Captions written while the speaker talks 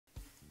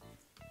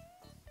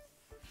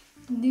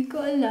Hindi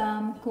ko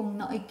alam kung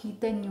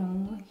nakikita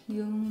nyo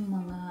yung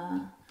mga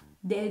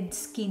dead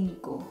skin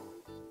ko.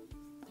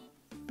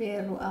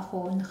 Pero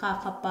ako,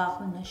 nakakapa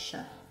ko na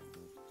siya.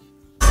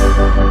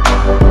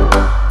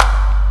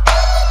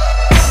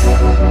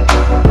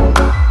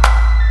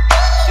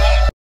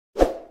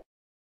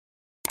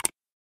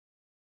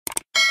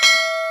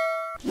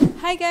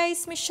 Hi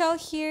guys, Michelle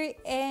here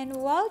and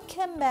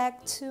welcome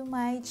back to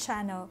my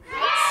channel.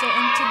 So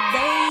in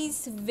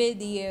today's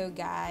video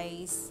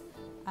guys,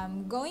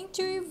 I'm going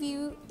to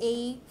review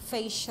a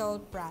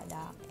facial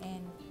product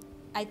and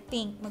I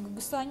think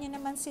magugustuhan nyo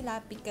naman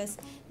sila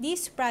because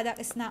this product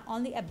is not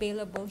only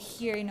available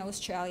here in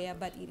Australia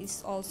but it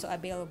is also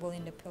available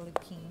in the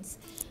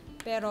Philippines.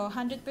 Pero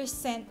 100%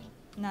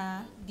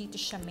 na dito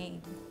siya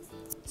made.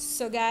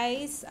 So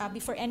guys,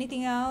 before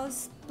anything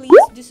else,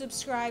 please do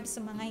subscribe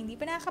sa mga hindi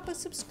pa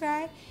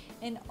nakakapag-subscribe.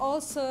 And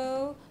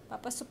also,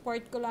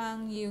 papasupport ko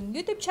lang yung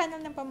YouTube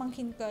channel ng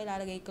pamangkin ko.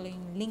 Ilalagay ko lang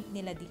yung link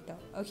nila dito.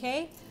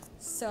 Okay?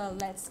 So,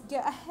 let's go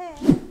ahead.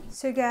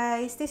 So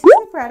guys, this is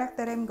the product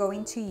that I'm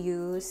going to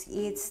use.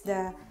 It's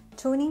the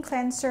toning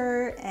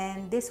cleanser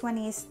and this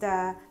one is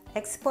the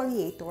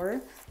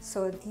exfoliator.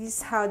 So, this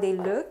is how they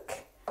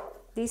look.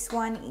 This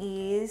one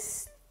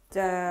is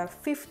the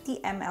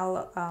 50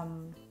 ml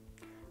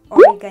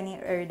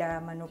Origani Erda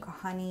Manuka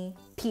honey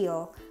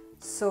peel.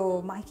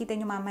 So, makikita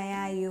nyo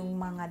mamaya yung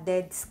mga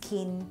dead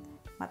skin,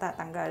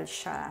 matatanggal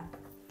siya.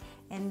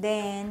 And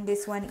then,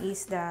 this one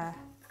is the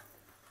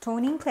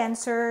toning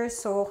cleanser.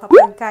 So,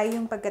 kapag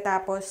kayong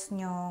pagkatapos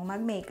nyo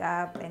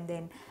mag-makeup and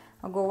then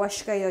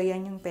mag-wash kayo,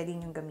 yan yung pwede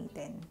nyo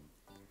gamitin.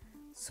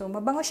 So,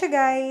 mabango siya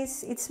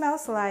guys. It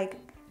smells like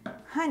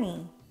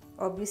honey,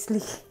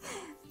 obviously.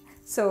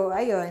 So,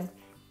 ayun.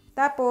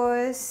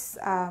 Tapos,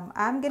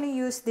 I'm gonna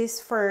use this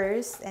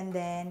first and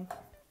then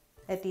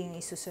ito yung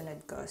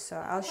isusunod ko. So,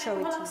 I'll show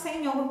it to you. Sa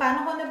inyo kung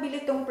paano ko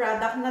nabili tong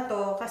product na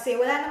to kasi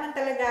wala naman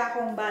talaga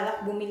akong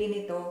balak bumili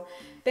nito.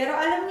 Pero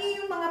alam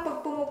niyo yung mga pag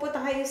pumupunta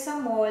kayo sa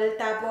mall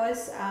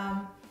tapos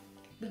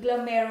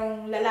biglang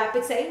merong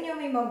lalapit sa inyo,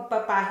 may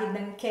magpapahid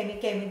ng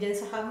kemi-kemi dyan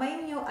sa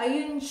kamay nyo.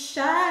 Ayun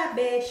siya,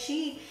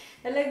 beshi!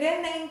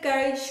 Talagang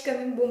na-encourage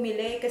kaming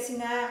bumili kasi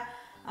nga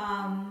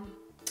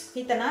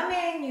kita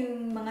namin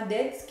yung mga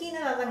dead skin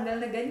na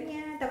tatanggal na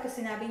ganyan. Tapos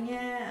sinabi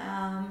niya,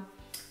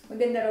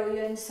 maganda raw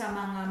yun sa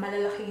mga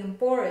malalaki yung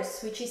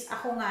pores, which is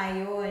ako nga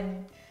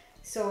yun.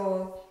 So,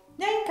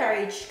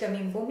 na-encourage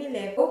kami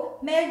bumili.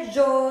 Oh,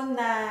 medyo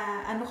na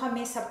ano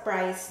kami sa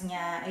price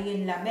niya.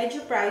 Ayun lang,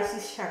 medyo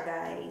pricey siya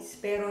guys.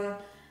 Pero,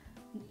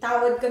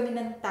 tawad kami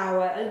ng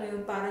tawad. Alam mo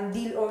yun, parang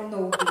deal or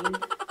no deal.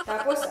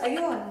 Tapos,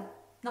 ayun,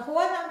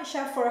 nakuha namin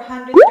siya for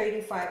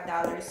 $135.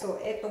 So,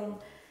 etong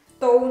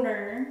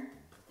toner,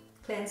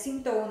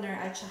 cleansing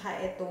toner at saka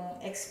itong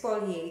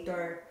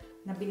exfoliator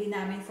nabili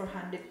namin for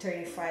 $135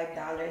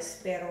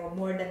 pero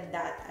more than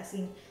that, as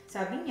in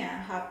sabi niya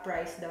half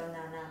price daw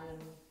na namin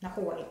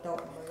nakuha ito,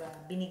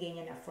 binigay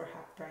niya na for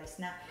half price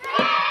na.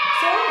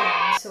 So ayan,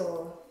 so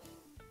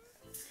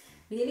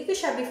binili ko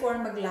siya before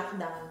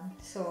mag-lockdown.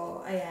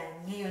 So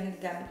ayan, ngayon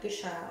nagagamit ko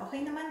siya.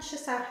 Okay naman siya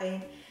sa akin,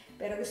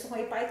 pero gusto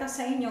ko ipakita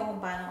sa inyo kung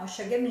paano ko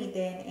siya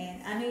gamitin and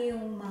ano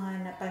yung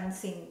mga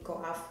napansin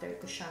ko after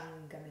ko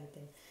siyang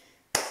gamitin.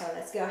 So,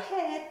 let's go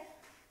ahead.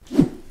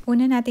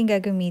 Una natin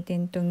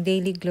gagamitin itong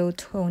Daily Glow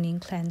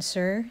Toning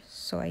Cleanser.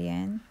 So,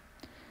 ayan.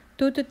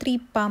 2 to 3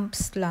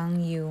 pumps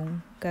lang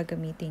yung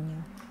gagamitin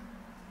nyo.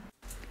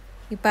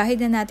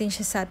 Ipahid na natin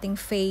siya sa ating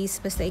face.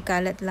 Basta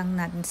ikalat lang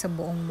natin sa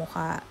buong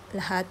mukha.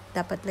 Lahat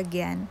dapat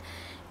lagyan.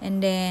 And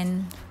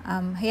then,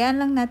 hayaan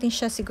lang natin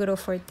siya siguro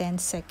for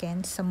 10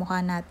 seconds sa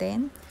mukha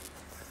natin.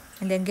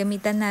 And then,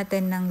 gamitan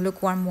natin ng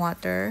lukewarm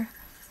water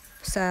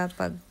sa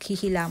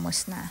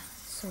paghihilamos na.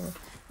 So,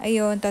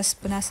 ayun, tapos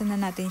punasan na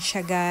natin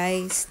siya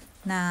guys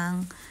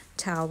ng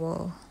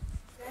towel.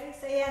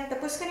 Guys, ayan,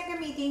 tapos ko na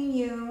gamitin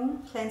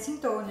yung cleansing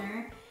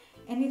toner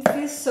and it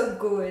feels so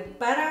good.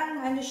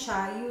 Parang ano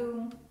siya,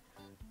 yung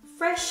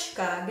fresh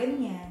ka,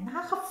 ganyan.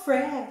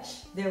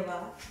 Nakaka-fresh,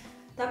 diba?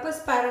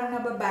 Tapos parang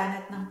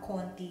nababanat ng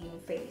konti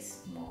yung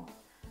face mo.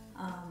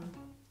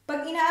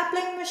 Pag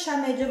ina-apply mo siya,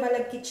 medyo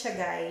malagkit siya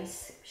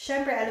guys.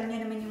 Siyempre, alam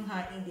niyo naman yung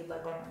honey, diba?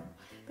 Ganun.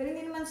 Pero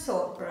hindi naman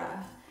sobra.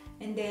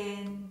 And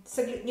then,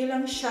 saglit nyo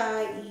lang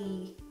siya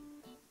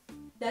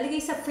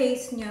lalagay sa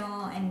face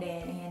nyo, and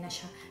then, ayan na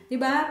siya.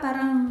 Diba?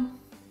 Parang,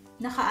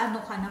 nakaano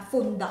ka na,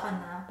 funda ka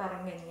na,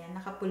 parang ganyan,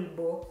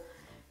 nakapulbo.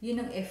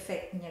 Yun ang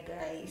effect niya,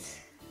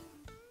 guys.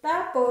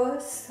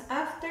 Tapos,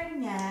 after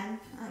nyan,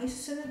 ang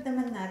isusunod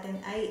naman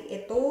natin ay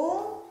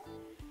itong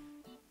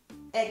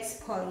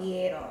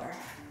exfoliator.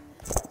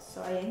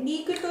 So, ayan.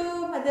 Hindi ko ito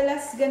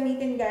madalas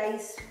gamitin,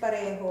 guys,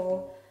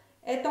 pareho.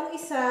 Etong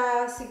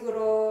isa,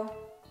 siguro,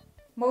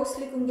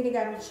 mostly kung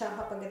ginagamit siya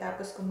kapag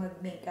tapos ko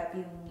mag-makeup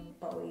yung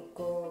pauwi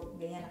ko,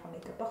 ganyan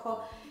naka-makeup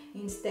ako,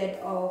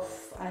 instead of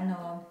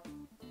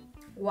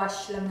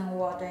wash lang ng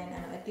water and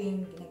ito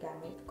yung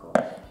ginagamit ko.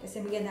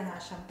 Kasi maganda nga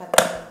siyang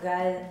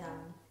patanggal ng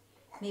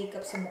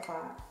makeup sa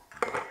mukha.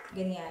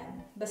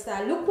 Ganyan.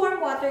 Basta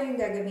lukewarm water yung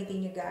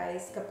gagamitin nyo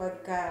guys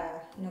kapag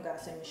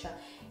hinugasan nyo siya.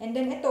 And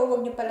then ito,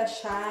 huwag nyo pala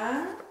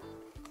siyang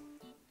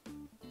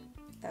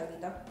tawag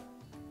dito.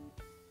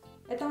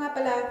 Ito nga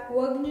pala,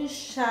 huwag nyo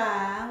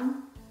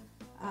siyang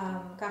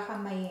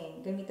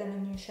kakamayin.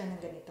 Gamitan nyo siya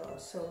ng ganito.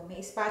 So,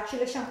 may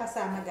spatula siyang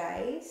kasama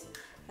guys.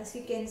 As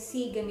you can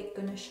see, gamit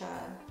ko na siya.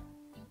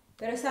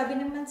 Pero sabi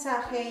naman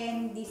sa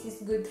akin, this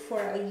is good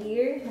for a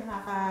year.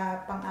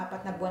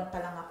 Nakakapang-4 na buwan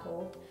pa lang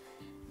ako.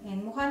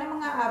 And mukha na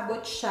mga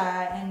abot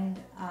siya. And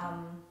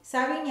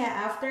sabi niya,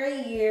 after a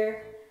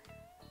year,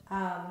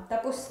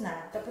 tapos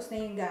na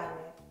yung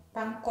gamit.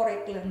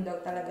 Pang-correct lang daw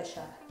talaga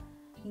siya.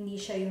 Hindi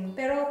siya yung,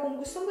 pero kung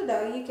gusto mo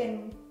daw, you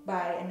can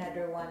buy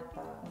another one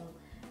pa. Kung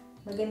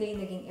maganda yung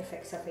naging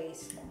effect sa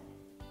face mo.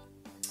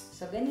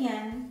 So,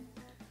 ganyan.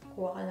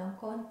 Kuha ka lang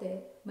konti.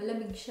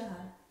 Malamig siya.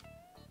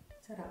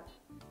 Sarap.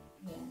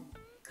 Yan.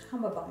 Saka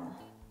mabango.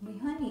 May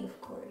honey, of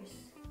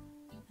course.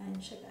 Ayan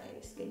siya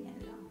guys. Ganyan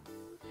lang.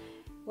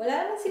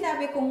 Wala naman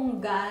sinabi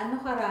kung gaano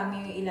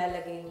karami yung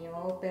ilalagay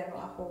nyo. Pero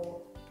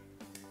ako,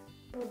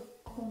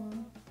 kung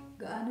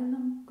gaano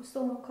lang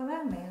gusto mong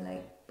karami,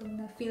 like, pag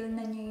na-feel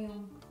na nyo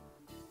yung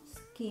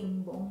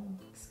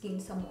buong skin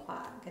sa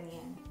mukha,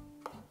 ganyan.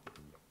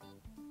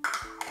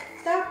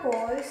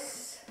 Tapos,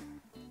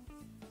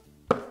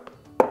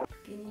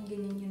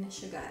 ganyan nyo na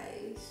siya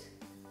guys.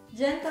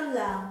 Gentle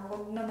lang,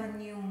 huwag naman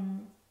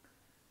yung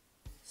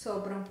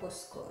sobrang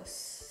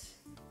kuskos.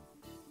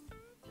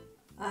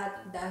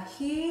 At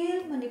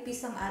dahil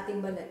manipis ang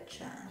ating balat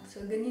siya,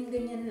 so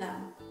ganyan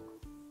lang.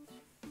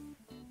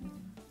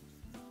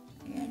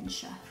 Ayan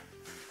siya.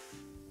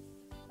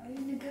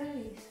 Ayun na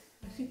guys.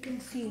 As you can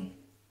see.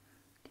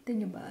 Kita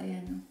nyo ba?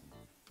 Ayan o.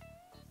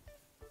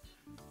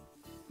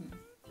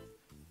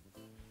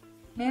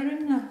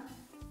 Meron na.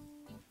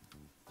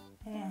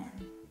 Ayan.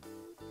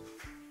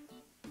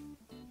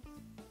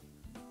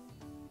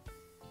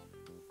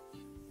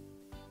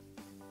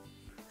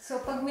 So,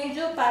 pag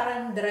medyo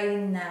parang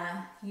dry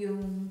na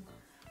yung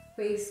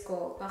face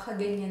ko,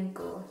 kakaganyan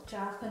ko,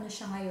 tsaka ko na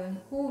siya ngayon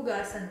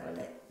hugasan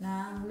ulit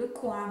ng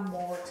lukewarm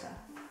water.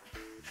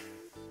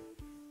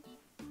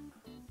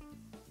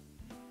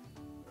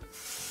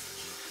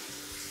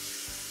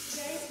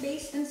 Guys,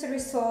 based dun sa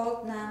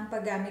result ng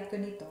paggamit ko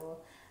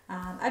nito,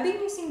 I've been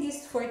using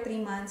this for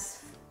 3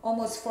 months,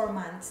 almost 4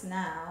 months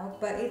now,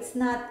 but it's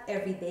not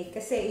everyday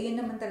kasi yun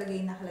naman talaga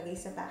yung nakalagay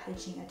sa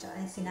packaging at saka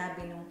yung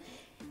sinabi nung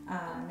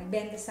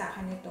nagbenta sa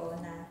akin ito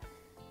na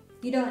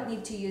you don't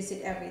need to use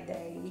it every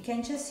day. You can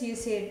just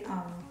use it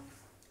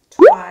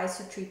twice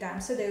or 3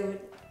 times. So,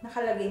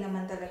 nakalagay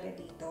naman talaga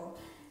dito.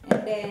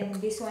 And then,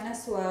 this one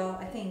as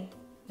well, I think,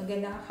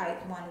 maganda nga kahit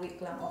 1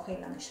 week lang, okay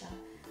lang siya.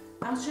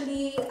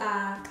 Actually,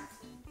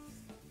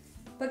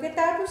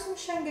 pagkatapos mo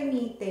siyang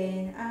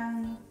gamitin,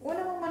 ang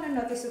una mong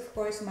mananotice, of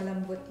course,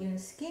 malambot yung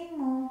skin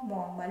mo,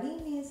 mukhang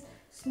malinis,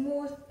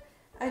 smooth,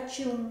 at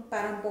yung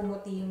parang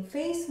pumuti yung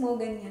face mo,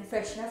 ganyan,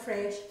 fresh na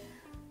fresh.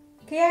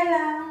 Kaya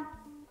lang,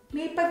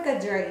 may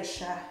pagka-dry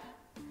siya.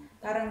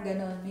 Parang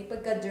ganon, may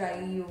pagka-dry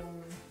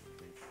yung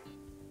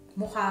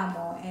mukha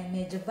mo and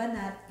medyo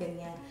banat,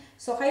 ganyan.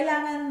 So,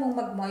 kailangan mong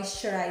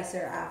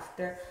mag-moisturizer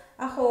after.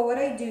 Ako, what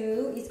I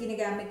do is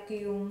ginagamit ko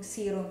yung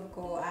serum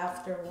ko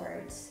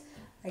afterwards.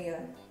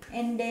 Ayun.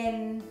 And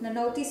then,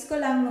 na-notice ko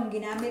lang nung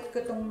ginamit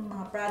ko tong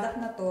mga product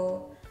na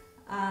to,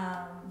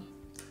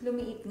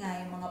 lumiit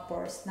nga yung mga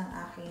pores ng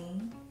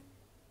aking,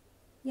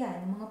 yan,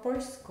 mga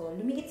pores ko,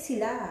 lumiit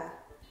sila.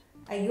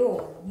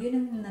 Ayun,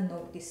 yun ang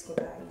na-notice ko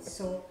guys.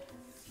 So,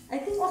 I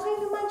think okay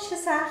naman siya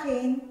sa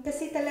akin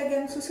kasi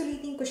talagang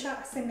susulitin ko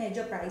siya kasi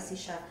medyo pricey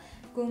siya.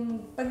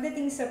 Kung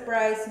pagdating sa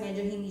price,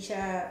 medyo hindi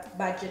siya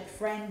budget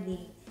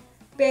friendly.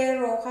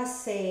 Pero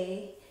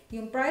kasi,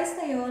 yung price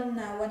na yun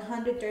na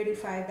 $135,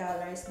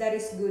 that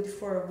is good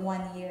for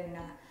 1 year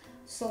na.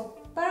 So,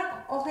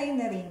 parang okay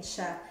na rin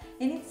siya.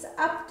 And it's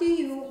up to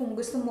you kung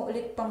gusto mo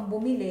ulit pang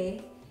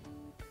bumili.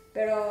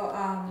 Pero,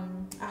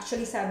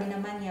 actually, sabi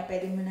naman niya,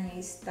 pwede mo nang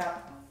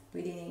i-stop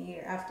within a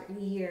year, after a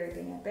year,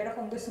 ganyan. Pero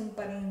kung gusto mo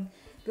pa rin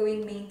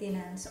gawing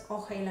maintenance,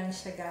 okay lang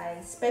siya,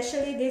 guys.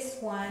 Especially this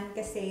one,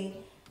 kasi,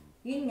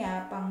 yun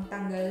nga, pang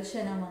tanggal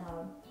siya ng mga,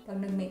 pag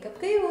nag-makeup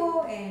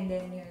kayo, and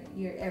then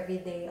your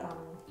everyday,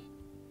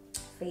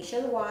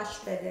 facial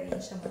wash, pwede rin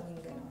siya maging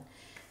gano'n.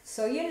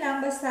 So, yun lang.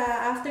 Basta,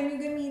 after nyo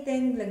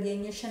gamitin,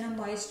 lagyan nyo siya ng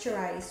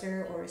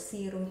moisturizer or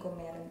serum kung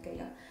meron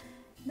kayo.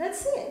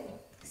 That's it.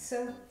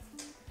 So,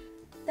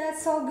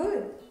 that's all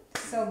good.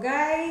 So,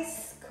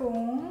 guys,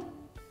 kung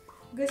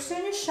gusto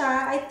nyo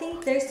siya, I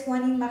think there's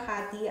one in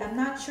Makati. I'm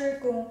not sure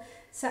kung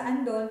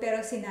saan doon, pero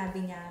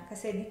sinabi niya.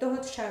 Kasi dito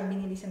ko siya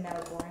binili sa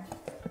Melbourne.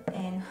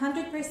 And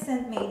 100%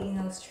 made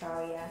in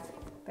Australia.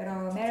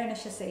 Pero meron na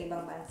siya sa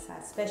ibang bansa,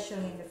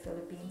 especially in the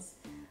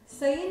Philippines.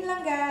 So, yun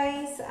lang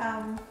guys.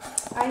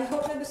 I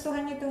hope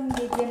nagustuhan niyo itong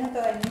video na to.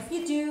 And if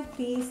you do,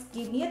 please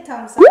give me a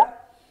thumbs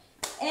up.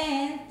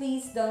 And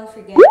please don't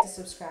forget to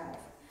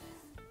subscribe.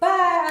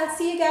 Bye! I'll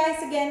see you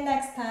guys again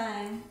next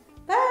time.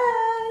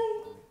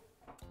 Bye!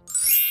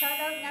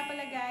 Shoutout nga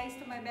pala guys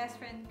to my best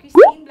friend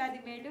Christine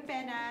Vladimir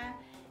Lupena.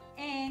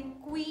 and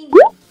Queenie.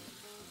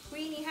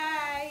 Queenie,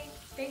 hi!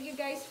 Thank you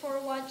guys for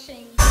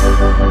watching.